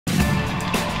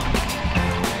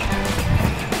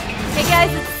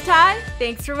guys, it's Ty.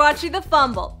 Thanks for watching the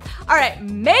Fumble. Alright,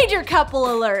 major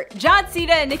couple alert. John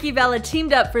Cena and Nikki Bella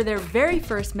teamed up for their very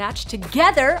first match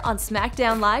together on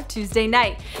Smackdown Live Tuesday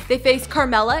night. They faced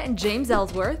Carmella and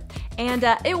Ellsworth, and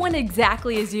it went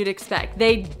exactly as you'd expect.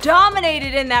 They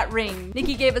dominated in that ring.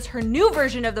 Nikki gave us her new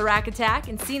version of the rack attack,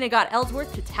 and Cena got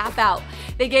Ellsworth to tap out.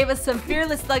 They gave us some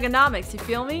fearless thugonomics, you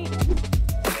feel me?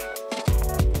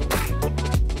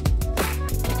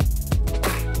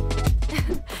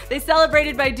 They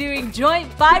celebrated by doing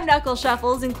joint five-knuckle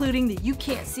shuffles, including the "you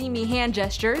can't see me" hand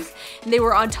gestures. And they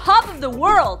were on top of the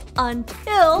world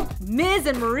until Miz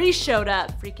and Maryse showed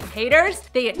up. Freaking haters.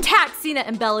 They attacked Cena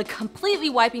and Bella, completely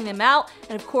wiping them out.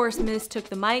 And of course, Miz took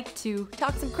the mic to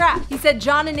talk some crap. He said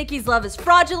John and Nikki's love is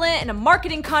fraudulent and a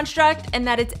marketing construct, and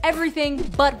that it's everything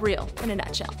but real, in a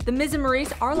nutshell. The Miz and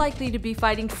Maryse are likely to be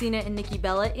fighting Cena and Nikki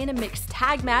Bella in a mixed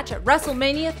tag match at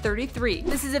Wrestlemania 33.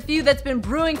 This is a feud that's been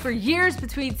brewing for years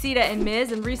between Cena and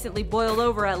Miz, and recently boiled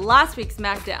over at last week's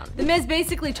Smackdown. The Miz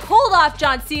basically told off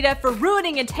John Cena for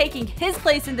ruining and taking his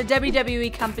place in the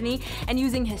WWE company and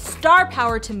using his star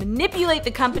power to manipulate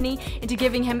the company into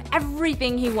giving him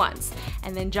everything he wants.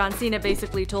 And then John Cena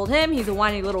basically told him he's a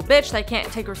whiny little bitch that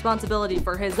can't take responsibility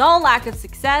for his own lack of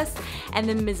success. And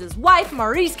then Miz's wife,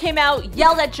 Maryse, came out,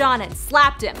 yelled at John, and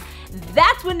slapped him.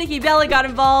 That's when Nikki Bella got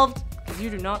involved. You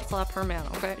do not slap her man,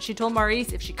 okay? She told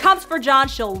Maryse if she comes for John,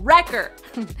 she'll wreck her.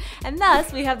 And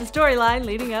thus, we have the storyline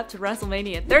leading up to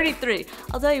WrestleMania 33.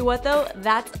 I'll tell you what though,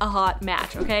 that's a hot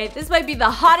match, okay? This might be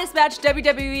the hottest match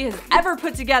WWE has ever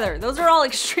put together. Those are all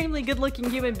extremely good-looking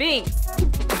human beings.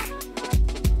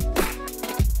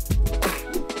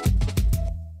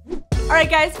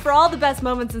 Alright guys, for all the best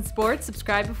moments in sports,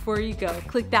 subscribe before you go.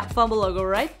 Click that Fumble logo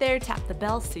right there, tap the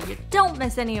bell so you don't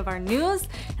miss any of our news,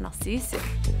 and I'll see you soon.